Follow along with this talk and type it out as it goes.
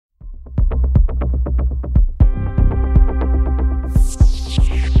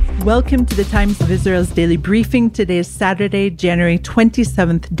Welcome to the Times of Israel's daily briefing. Today is Saturday, January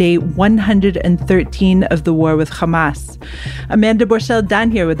 27th, day 113 of the war with Hamas. Amanda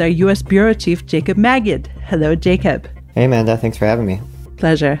Borschel-Dan here with our U.S. Bureau Chief, Jacob Magid. Hello, Jacob. Hey, Amanda. Thanks for having me.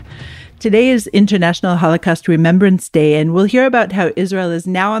 Pleasure. Today is International Holocaust Remembrance Day, and we'll hear about how Israel is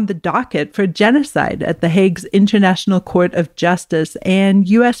now on the docket for genocide at The Hague's International Court of Justice and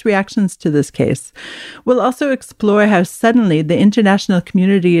U.S. reactions to this case. We'll also explore how suddenly the international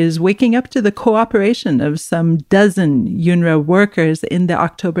community is waking up to the cooperation of some dozen UNWRA workers in the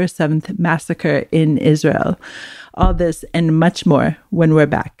October 7th massacre in Israel. All this and much more when we're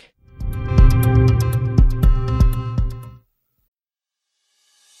back.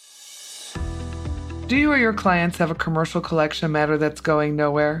 Do you or your clients have a commercial collection matter that's going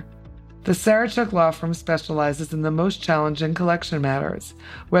nowhere? The Sarachek Law Firm specializes in the most challenging collection matters,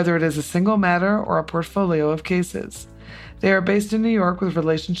 whether it is a single matter or a portfolio of cases. They are based in New York with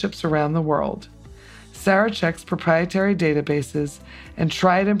relationships around the world. Sarachek's proprietary databases and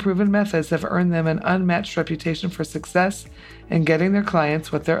tried and proven methods have earned them an unmatched reputation for success in getting their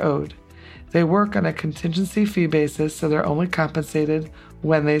clients what they're owed. They work on a contingency fee basis, so they're only compensated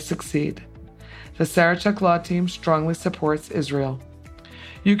when they succeed. The Sarachek Law Team strongly supports Israel.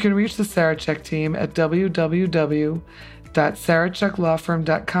 You can reach the Sarachek team at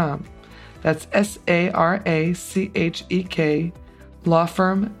www.saracheklawfirm.com. That's SARACHEK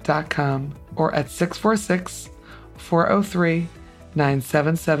lawfirm.com or at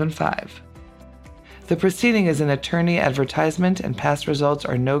 646-403-9775. The proceeding is an attorney advertisement and past results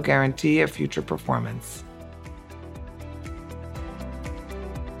are no guarantee of future performance.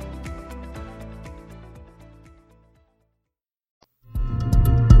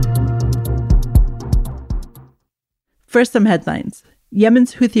 First, some headlines.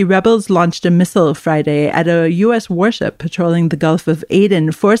 Yemen's Houthi rebels launched a missile Friday at a U.S. warship patrolling the Gulf of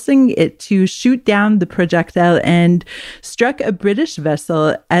Aden, forcing it to shoot down the projectile and struck a British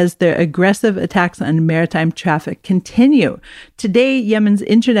vessel as their aggressive attacks on maritime traffic continue. Today, Yemen's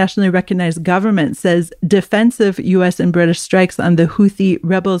internationally recognized government says defensive U.S. and British strikes on the Houthi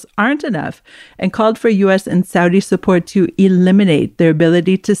rebels aren't enough and called for U.S. and Saudi support to eliminate their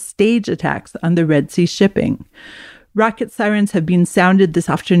ability to stage attacks on the Red Sea shipping. Rocket sirens have been sounded this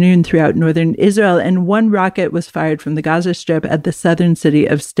afternoon throughout northern Israel, and one rocket was fired from the Gaza Strip at the southern city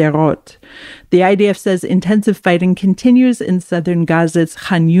of Sderot. The IDF says intensive fighting continues in southern Gaza's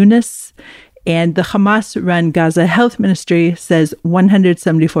Khan Yunis, and the Hamas-run Gaza Health Ministry says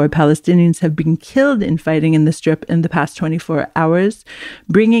 174 Palestinians have been killed in fighting in the Strip in the past 24 hours,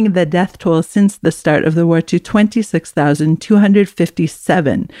 bringing the death toll since the start of the war to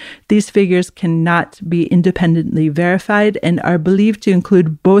 26,257. These figures cannot be independently verified and are believed to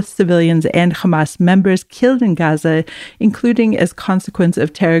include both civilians and Hamas members killed in Gaza, including as consequence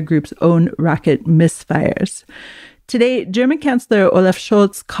of terror group's own rocket misfires. Today, German Chancellor Olaf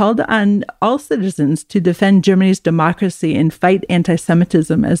Scholz called on all citizens to defend Germany's democracy and fight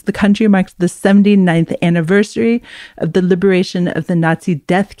anti-Semitism as the country marks the 79th anniversary of the liberation of the Nazi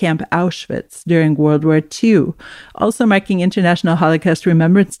death camp Auschwitz during World War II. Also marking International Holocaust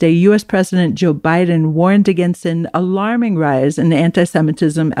Remembrance Day, U.S. President Joe Biden warned against an alarming rise in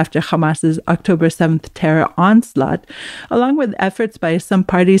anti-Semitism after Hamas's October 7th terror onslaught, along with efforts by some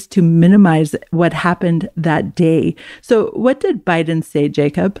parties to minimize what happened that day. So what did Biden say,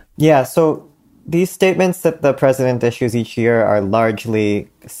 Jacob? Yeah, so these statements that the president issues each year are largely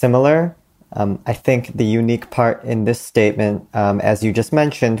similar. I think the unique part in this statement, as you just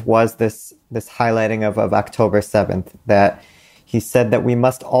mentioned, was this highlighting of October 7th, that he said that we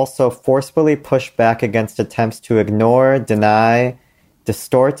must also forcefully push back against attempts to ignore, deny,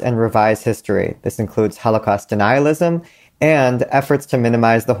 distort, and revise history. This includes Holocaust denialism and efforts to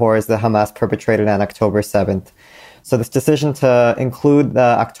minimize the horrors that Hamas perpetrated on October 7th. So this decision to include the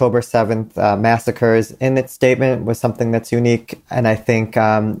October 7th massacres in its statement was something that's unique, and I think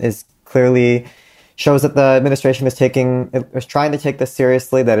is clearly shows that the administration is trying to take this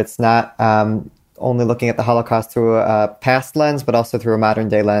seriously, that it's not only looking at the Holocaust through a past lens, but also through a modern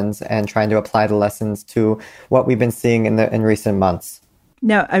day lens, and trying to apply the lessons to what we've been seeing in recent months.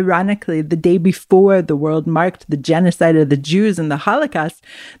 Now, ironically, the day before the world marked the genocide of the Jews and the Holocaust,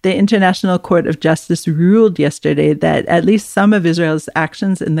 the International Court of Justice ruled yesterday that at least some of Israel's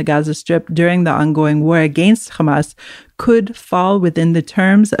actions in the Gaza Strip during the ongoing war against Hamas could fall within the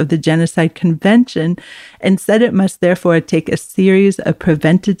terms of the Genocide Convention, and said it must therefore take a series of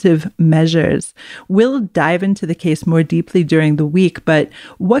preventative measures. We'll dive into the case more deeply during the week, but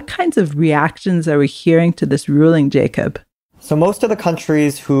what kinds of reactions are we hearing to this ruling, Jacob? So most of the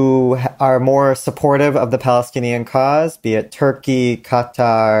countries who are more supportive of the Palestinian cause, be it Turkey,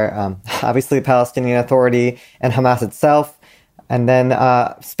 Qatar, obviously the Palestinian Authority, and Hamas itself, and then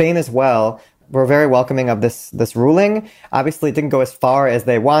Spain as well, were very welcoming of this ruling. Obviously, it didn't go as far as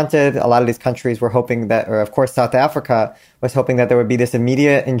they wanted. A lot of these countries were hoping that, or of course South Africa was hoping that there would be this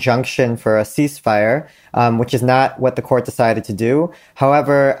immediate injunction for a ceasefire, which is not what the court decided to do.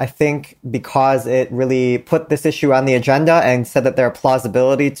 However, I think because it really put this issue on the agenda and said that there are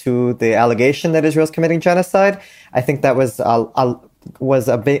plausibility to the allegation that Israel's committing genocide, I think that was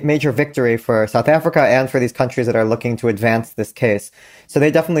a major victory for South Africa and for these countries that are looking to advance this case. So they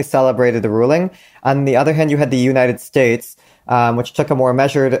definitely celebrated the ruling. On the other hand, you had the United States, which took a more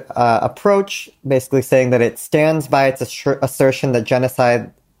measured approach, basically saying that it stands by its assertion that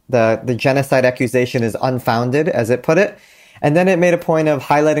the genocide accusation is unfounded, as it put it. And then it made a point of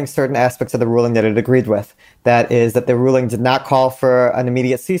highlighting certain aspects of the ruling that it agreed with. That is that the ruling did not call for an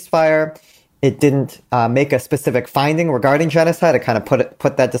immediate ceasefire. It didn't make a specific finding regarding genocide. It kind of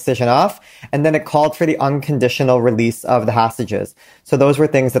put that decision off. And then it called for the unconditional release of the hostages. So those were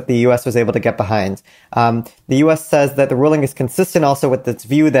things that the U.S. was able to get behind. The U.S. says that the ruling is consistent also with its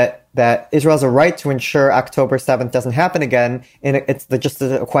view that Israel has a right to ensure October 7th doesn't happen again. And it's just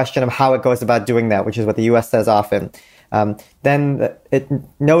a question of how it goes about doing that, which is what the U.S. says often. Then it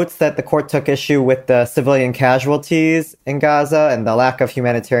notes that the court took issue with the civilian casualties in Gaza and the lack of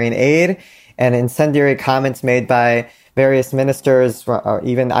humanitarian aid, and incendiary comments made by various ministers, or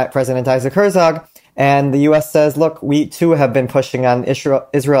even President Isaac Herzog. And the U.S. says, look, we too have been pushing on Israel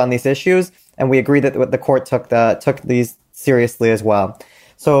on these issues, and we agree that the court took these seriously as well.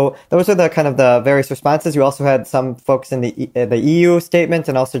 So those are the kind of the various responses. You also had some folks in the EU statement,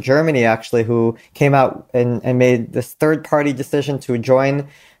 and also Germany, actually, who came out and made this third-party decision to join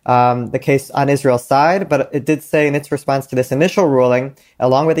the case on Israel's side, but it did say in its response to this initial ruling,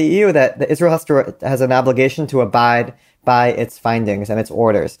 along with the EU, that Israel has an obligation to abide by its findings and its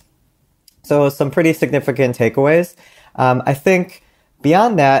orders. So some pretty significant takeaways. I think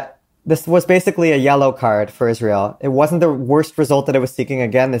beyond that, this was basically a yellow card for Israel. It wasn't the worst result that it was seeking.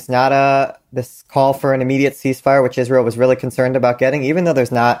 Again, this call for an immediate ceasefire, which Israel was really concerned about getting, even though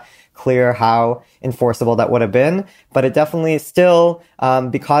there's not clear how enforceable that would have been. But it definitely still,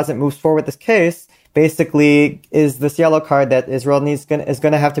 because it moves forward with this case, basically is this yellow card that Israel is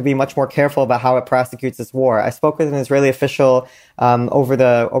going to have to be much more careful about how it prosecutes this war. I spoke with an Israeli official over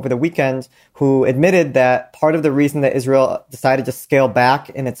the weekend who admitted that part of the reason that Israel decided to scale back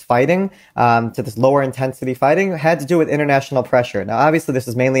in its fighting to this lower intensity fighting had to do with international pressure. Now, obviously, this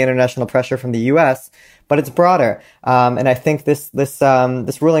is mainly international pressure from the U.S., but it's broader. And I think this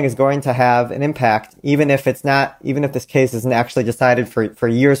ruling is going to have an impact, even if this case isn't actually decided for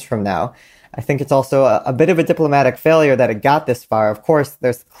years from now. I think it's also a bit of a diplomatic failure that it got this far. Of course,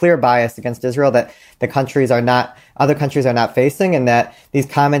 there's clear bias against Israel that other countries are not facing, and that these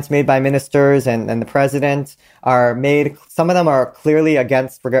comments made by ministers and the president some of them are clearly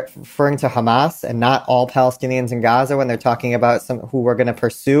referring to Hamas and not all Palestinians in Gaza when they're talking about who we're going to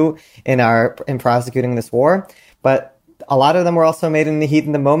pursue in prosecuting this war. But a lot of them were also made in the heat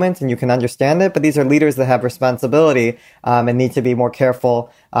in the moment, and you can understand it, but these are leaders that have responsibility and need to be more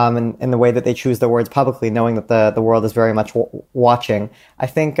careful in the way that they choose their words publicly, knowing that the world is very much watching. I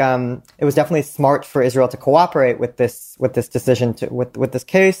think it was definitely smart for Israel to cooperate with this decision, with this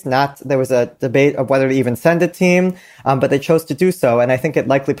case. There was a debate of whether to even send a team, but they chose to do so, and I think it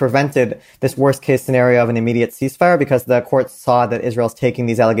likely prevented this worst case scenario of an immediate ceasefire because the court saw that Israel's taking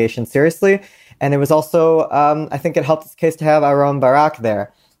these allegations seriously. And it was also, I think it helped this case to have Aaron Barak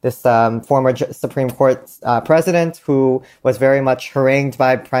there, this former Supreme Court president who was very much harangued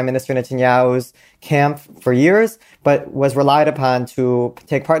by Prime Minister Netanyahu's camp for years, but was relied upon to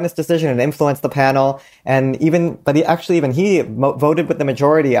take part in this decision and influence the panel. And he voted with the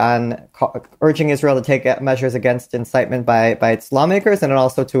majority on urging Israel to take measures against incitement by its lawmakers, and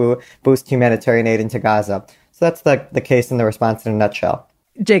also to boost humanitarian aid into Gaza. So that's the case and the response in a nutshell.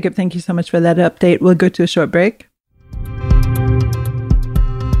 Jacob, thank you so much for that update. We'll go to a short break.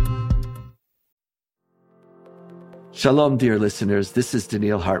 Shalom, dear listeners. This is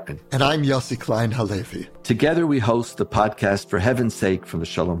Daniel Hartman. And I'm Yossi Klein Halevi. Together we host the podcast For Heaven's Sake from the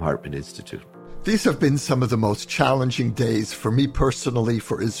Shalom Hartman Institute. These have been some of the most challenging days for me personally,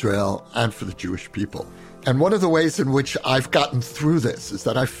 for Israel, and for the Jewish people. And one of the ways in which I've gotten through this is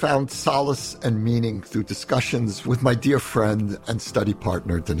that I've found solace and meaning through discussions with my dear friend and study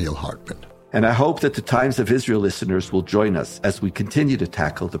partner, Daniel Hartman. And I hope that the Times of Israel listeners will join us as we continue to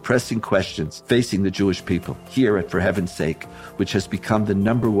tackle the pressing questions facing the Jewish people here at For Heaven's Sake, which has become the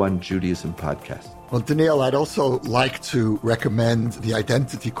 #1 Judaism podcast. Well, Daniel, I'd also like to recommend the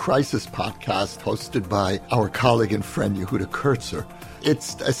Identity Crisis podcast hosted by our colleague and friend Yehuda Kurtzer.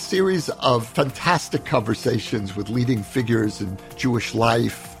 It's a series of fantastic conversations with leading figures in Jewish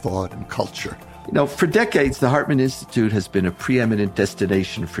life, thought, and culture. You know, for decades, the Hartman Institute has been a preeminent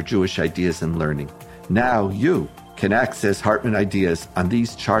destination for Jewish ideas and learning. Now you can access Hartman ideas on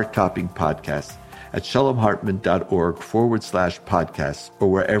these chart-topping podcasts at shalomhartman.org/podcasts or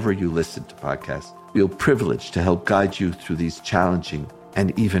wherever you listen to podcasts. We feel privileged to help guide you through these challenging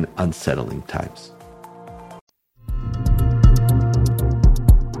and even unsettling times.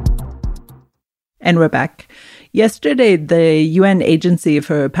 And we're back. Yesterday, the UN Agency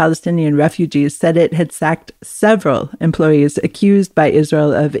for Palestinian Refugees said it had sacked several employees accused by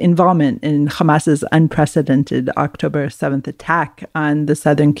Israel of involvement in Hamas's unprecedented October 7th attack on the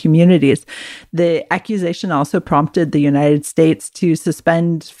southern communities. The accusation also prompted the United States to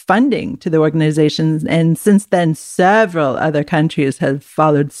suspend funding to the organizations, and since then, several other countries have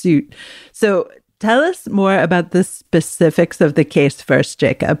followed suit. So tell us more about the specifics of the case first,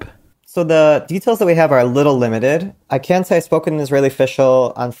 Jacob. So the details that we have are a little limited. I can say I spoke with an Israeli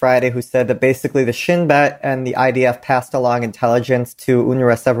official on Friday who said that basically the Shin Bet and the IDF passed along intelligence to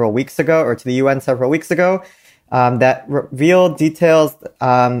UNWRA several weeks ago, or to the UN several weeks ago, that revealed details,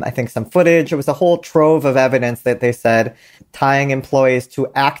 I think some footage. It was a whole trove of evidence that they said tying employees to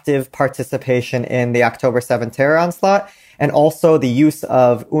active participation in the October 7th terror onslaught, and also the use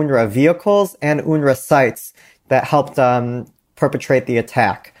of UNWRA vehicles and UNWRA sites that helped perpetrate the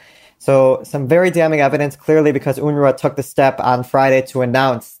attack. So some very damning evidence, clearly, because UNWRA took the step on Friday to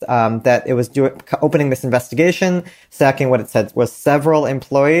announce that it was opening this investigation, sacking what it said was several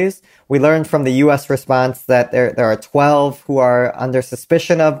employees. We learned from the U.S. response that there are 12 who are under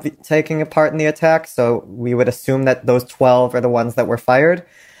suspicion of taking a part in the attack. So we would assume that those 12 are the ones that were fired.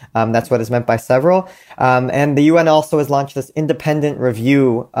 That's what is meant by several. And the UN also has launched this independent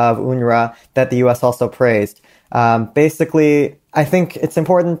review of UNWRA that the U.S. also praised. Basically, I think it's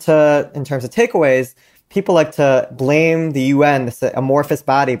important to, in terms of takeaways, people like to blame the UN, this amorphous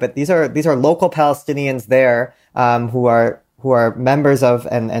body, but these are local Palestinians there, who are members of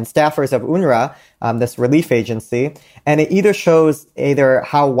and staffers of UNWRA, this relief agency. And it either shows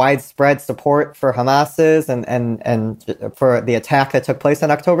how widespread support for Hamas is and for the attack that took place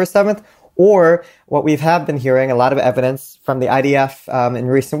on October 7th, or what we have been hearing, a lot of evidence from the IDF in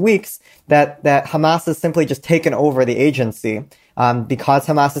recent weeks, that Hamas has simply just taken over the agency. Because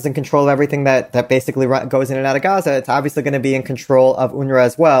Hamas is in control of everything that basically goes in and out of Gaza, it's obviously going to be in control of UNWRA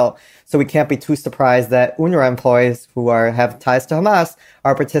as well. So we can't be too surprised that UNWRA employees who have ties to Hamas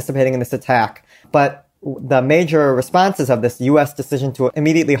are participating in this attack. But the major responses of this U.S. decision to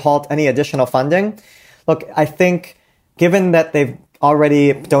immediately halt any additional funding, look, I think given that they've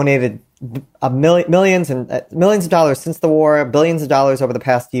already donated millions of dollars since the war, billions of dollars over the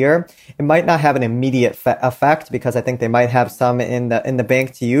past year, it might not have an immediate effect because I think they might have some in the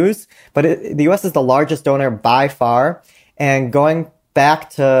bank to use. But the U.S. is the largest donor by far, and going back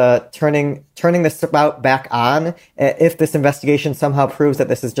to turning this spout back on, if this investigation somehow proves that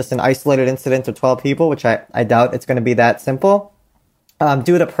this is just an isolated incident of 12 people, which I doubt it's going to be that simple.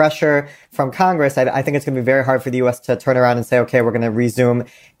 Due to pressure from Congress, I think it's going to be very hard for the U.S. to turn around and say, okay, we're going to resume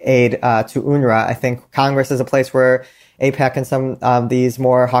aid to UNWRA. I think Congress is a place where AIPAC and some these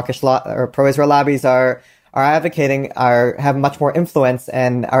more hawkish or pro-Israel lobbies are advocating, have much more influence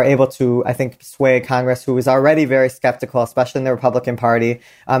and are able to, I think, sway Congress, who is already very skeptical, especially in the Republican Party,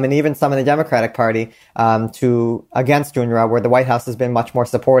 and even some in the Democratic Party, against UNWRA, where the White House has been much more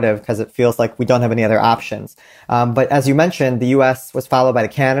supportive because it feels like we don't have any other options. But as you mentioned, the U.S. was followed by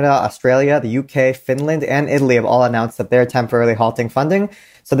Canada, Australia, the U.K., Finland, and Italy have all announced that they're temporarily halting funding.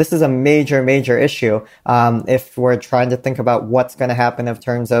 So this is a major, major issue if we're trying to think about what's going to happen in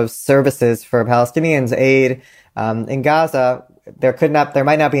terms of services for Palestinians, aid in Gaza. There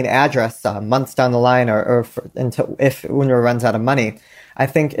might not be an address months down the line until if UNRWA runs out of money. I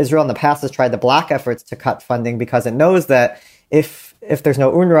think Israel in the past has tried to block efforts to cut funding because it knows that if there's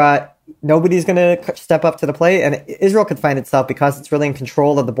no UNRWA, nobody's going to step up to the plate, and Israel could find itself, because it's really in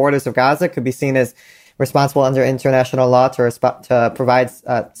control of the borders of Gaza, could be seen as responsible under international law to provide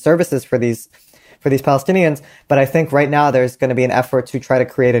services for these Palestinians. But I think right now there's going to be an effort to try to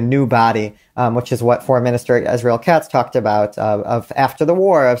create a new body, which is what Foreign Minister Israel Katz talked about, of after the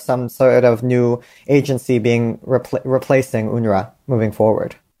war, of some sort of new agency being replacing UNRWA moving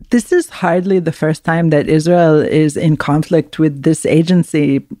forward. This is hardly the first time that Israel is in conflict with this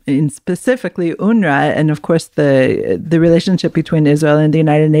agency, in specifically UNWRA. And of course, the relationship between Israel and the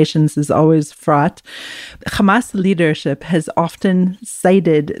United Nations is always fraught. Hamas leadership has often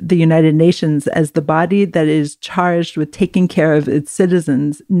cited the United Nations as the body that is charged with taking care of its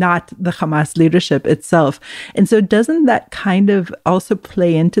citizens, not the Hamas leadership itself. And so doesn't that kind of also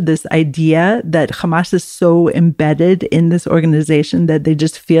play into this idea that Hamas is so embedded in this organization that they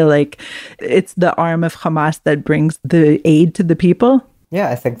just feel like it's the arm of Hamas that brings the aid to the people? Yeah,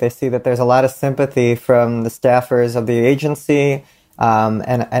 I think they see that there's a lot of sympathy from the staffers of the agency,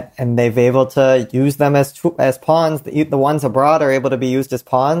 and they've been able to use them as pawns. The ones abroad are able to be used as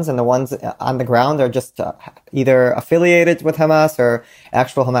pawns, and the ones on the ground are just either affiliated with Hamas or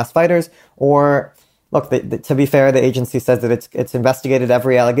actual Hamas fighters. Or, look, to be fair, the agency says that it's investigated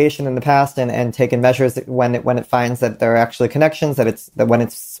every allegation in the past and taken measures when it finds that there are actually connections, that when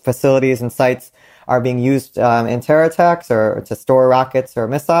its facilities and sites are being used in terror attacks or to store rockets or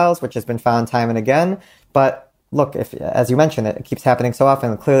missiles, which has been found time and again. But look, if, as you mentioned, it keeps happening so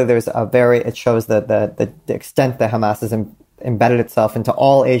often. Clearly, it shows the extent that Hamas has embedded itself into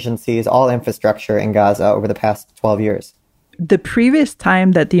all agencies, all infrastructure in Gaza over the past 12 years. The previous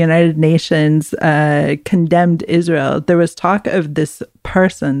time that the United Nations condemned Israel, there was talk of this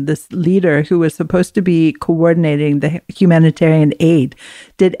person, this leader who was supposed to be coordinating the humanitarian aid.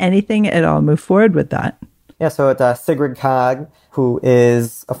 Did anything at all move forward with that? Yeah, so it's Sigrid Kaag, who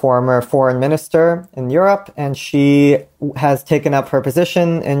is a former foreign minister in Europe, and she has taken up her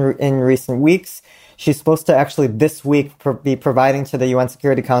position in recent weeks. She's supposed to actually this week be providing to the UN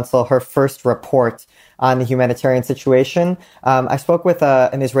Security Council her first report on the humanitarian situation. I spoke with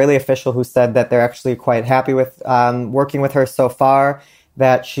an Israeli official who said that they're actually quite happy with working with her so far,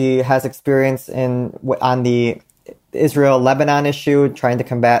 that she has experience on the Israel-Lebanon issue, trying to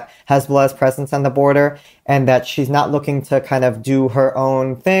combat Hezbollah's presence on the border, and that she's not looking to kind of do her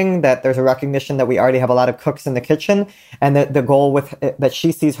own thing, that there's a recognition that we already have a lot of cooks in the kitchen, and that the goal that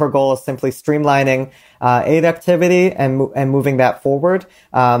she sees her goal is simply streamlining aid activity and moving that forward.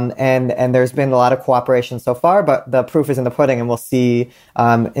 And there's been a lot of cooperation so far, but the proof is in the pudding, and we'll see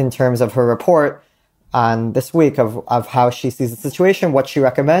in terms of her report on this week of how she sees the situation, what she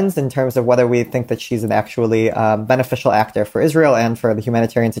recommends in terms of whether we think that she's an actually beneficial actor for Israel and for the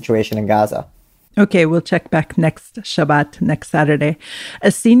humanitarian situation in Gaza. Okay, we'll check back next Shabbat, next Saturday. A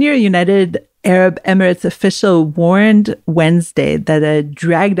senior United Arab Emirates official warned Wednesday that a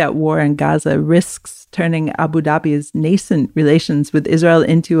dragged-out war in Gaza risks turning Abu Dhabi's nascent relations with Israel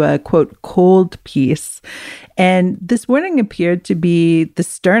into a, quote, cold peace. And this warning appeared to be the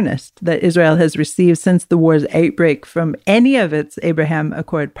sternest that Israel has received since the war's outbreak from any of its Abraham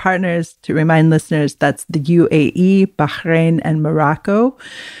Accord partners. To remind listeners, that's the UAE, Bahrain, and Morocco,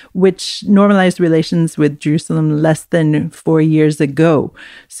 which normalized relations with Jerusalem less than 4 years ago.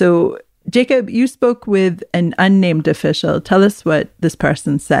 So, Jacob, you spoke with an unnamed official. Tell us what this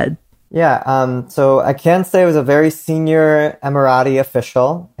person said. Yeah, so I can say it was a very senior Emirati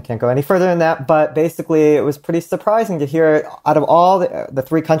official. I can't go any further than that, but basically it was pretty surprising to hear out of all the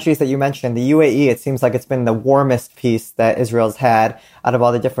three countries that you mentioned, the UAE, it seems like it's been the warmest peace that Israel's had out of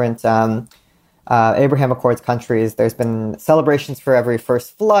all the different Abraham Accords countries. There's been celebrations for every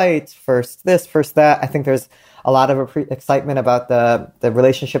first flight, first this, first that. I think there's a lot of excitement about the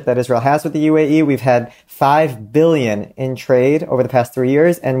relationship that Israel has with the UAE. We've had $5 billion in trade over the past 3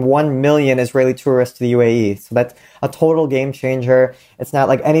 years and 1 million Israeli tourists to the UAE. So that's a total game changer. It's not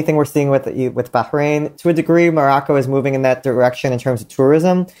like anything we're seeing with Bahrain. To a degree, Morocco is moving in that direction in terms of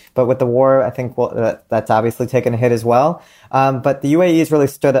tourism. But with the war, I think that's obviously taken a hit as well. But the UAE has really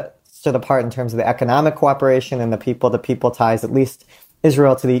stood apart in terms of the economic cooperation and the people-to-people ties, at least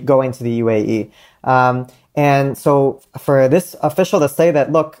Israel going to the UAE. And so for this official to say that,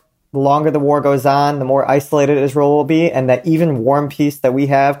 look, the longer the war goes on, the more isolated Israel will be, and that even warm peace that we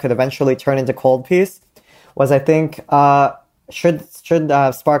have could eventually turn into cold peace, was, I think, should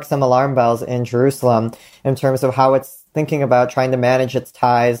spark some alarm bells in Jerusalem in terms of how it's thinking about trying to manage its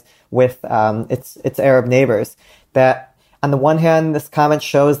ties with its Arab neighbors. That, on the one hand, this comment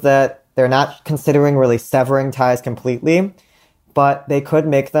shows that they're not considering really severing ties completely, but they could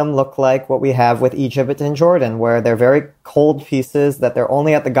make them look like what we have with Egypt and Jordan, where they're very cold pieces, that they're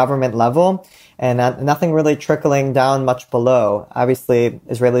only at the government level and nothing really trickling down much below. Obviously,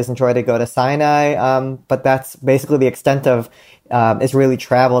 Israelis enjoy to go to Sinai, but that's basically the extent of Israeli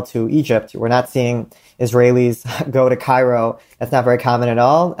travel to Egypt. We're not seeing Israelis go to Cairo. That's not very common at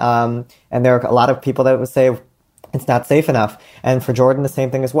all. And there are a lot of people that would say it's not safe enough. And for Jordan, the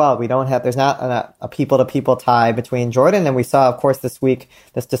same thing as well. There's not a people-to-people tie between Jordan. And we saw, of course, this week,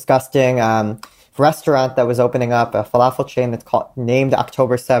 this disgusting restaurant that was opening up, a falafel chain that's named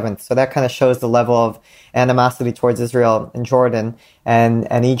October 7th. So that kind of shows the level of animosity towards Israel and Jordan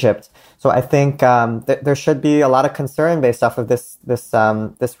and Egypt. So I think there should be a lot of concern based off of this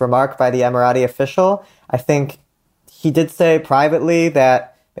remark by the Emirati official. I think he did say privately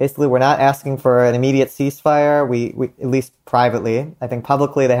that basically, we're not asking for an immediate ceasefire. We at least privately. I think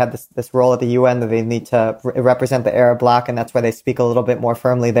publicly they have this role at the UN that they need to represent the Arab bloc, and that's why they speak a little bit more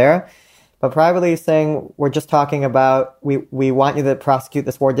firmly there. But privately saying, we're just talking about, we want you to prosecute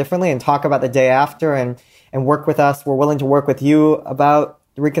this war differently and talk about the day after and work with us. We're willing to work with you about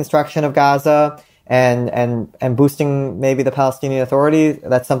the reconstruction of Gaza and boosting maybe the Palestinian Authority.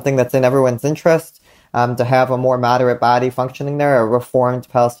 That's something that's in everyone's interest. To have a more moderate body functioning there, a reformed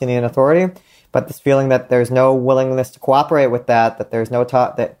Palestinian Authority. But this feeling that there's no willingness to cooperate with that there's no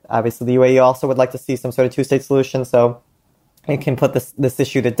talk, that obviously the UAE also would like to see some sort of two-state solution, so it can put this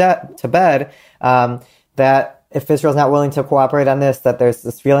issue to bed, that if Israel's not willing to cooperate on this, that there's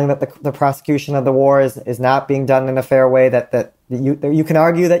this feeling that the prosecution of the war is not being done in a fair way, that you can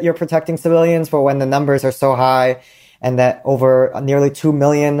argue that you're protecting civilians, but when the numbers are so high and that over nearly 2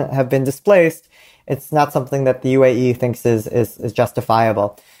 million have been displaced, it's not something that the UAE thinks is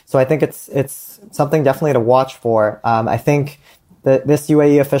justifiable. So I think it's something definitely to watch for. I think that this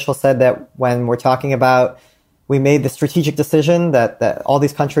UAE official said that when we're talking about, we made the strategic decision that all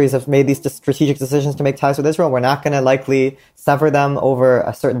these countries have made these strategic decisions to make ties with Israel. We're not going to likely sever them over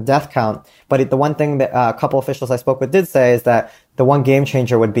a certain death count. But the one thing that a couple officials I spoke with did say is that the one game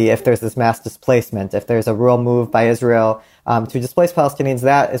changer would be if there's this mass displacement, if there's a real move by Israel to displace Palestinians.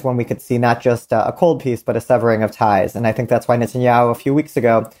 That is when we could see not just a cold peace, but a severing of ties. And I think that's why Netanyahu a few weeks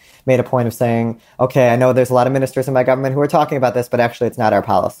ago made a point of saying, okay, I know there's a lot of ministers in my government who are talking about this, but actually it's not our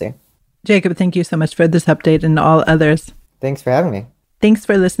policy. Jacob, thank you so much for this update and all others. Thanks for having me. Thanks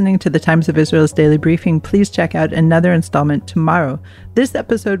for listening to the Times of Israel's Daily Briefing. Please check out another installment tomorrow. This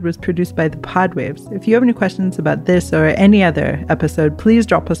episode was produced by the Podwaves. If you have any questions about this or any other episode, please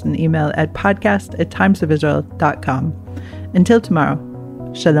drop us an email at podcast@timesofisrael.com. Until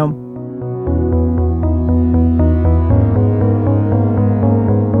tomorrow, shalom.